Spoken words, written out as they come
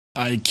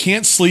I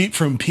can't sleep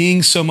from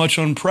peeing so much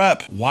on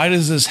prep. Why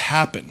does this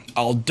happen?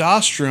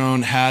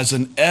 Aldosterone has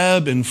an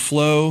ebb and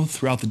flow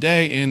throughout the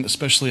day and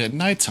especially at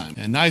nighttime.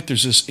 At night,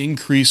 there's this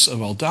increase of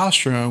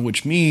aldosterone,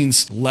 which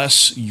means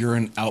less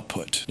urine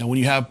output. Now, when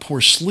you have poor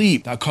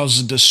sleep, that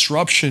causes a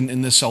disruption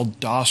in this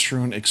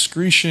aldosterone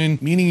excretion,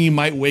 meaning you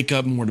might wake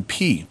up more to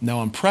pee. Now,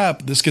 on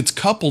prep, this gets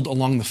coupled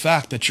along the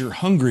fact that you're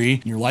hungry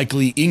and you're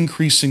likely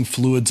increasing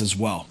fluids as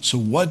well. So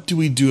what do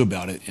we do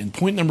about it? And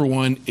point number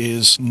one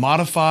is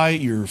modify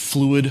your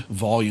fluid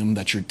volume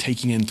that you're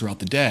taking in throughout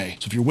the day.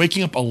 So if you're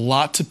waking up a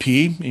lot to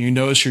pee and you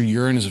notice your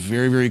urine is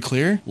very, very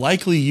clear,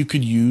 likely you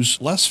could use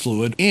less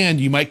fluid,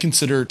 and you might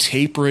consider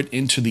taper it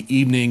into the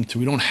evening so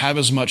we don't have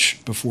as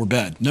much before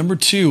bed. Number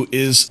two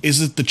is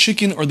it the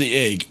chicken or the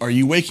egg? Are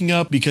you waking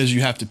up because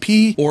you have to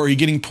pee, or are you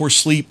getting poor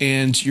sleep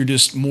and you're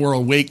just more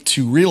awake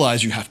to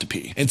realize you have to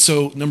pee? And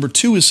so number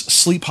two is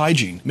sleep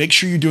hygiene. Make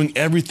sure you're doing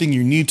everything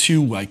you need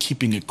to by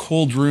keeping a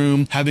cold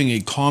room, having a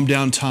calm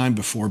down time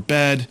before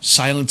bed,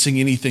 silencing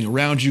anything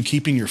around you,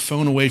 keeping your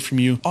phone away from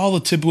you, all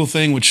the typical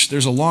thing, which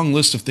there's a long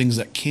list of things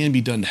that can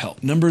be done to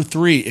help. Number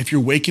three, if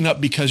you're waking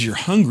up because you're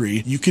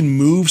hungry, you can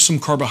move some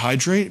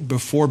carbohydrate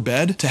before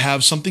bed to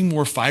have something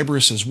more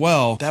fibrous as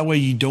well. That way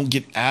you don't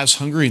get as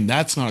hungry, and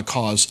that's not a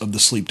cause of the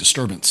sleep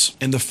disturbance.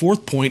 And the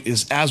fourth point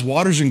is, as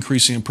water's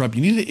increasing in prep,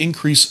 you need to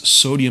increase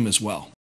sodium as well.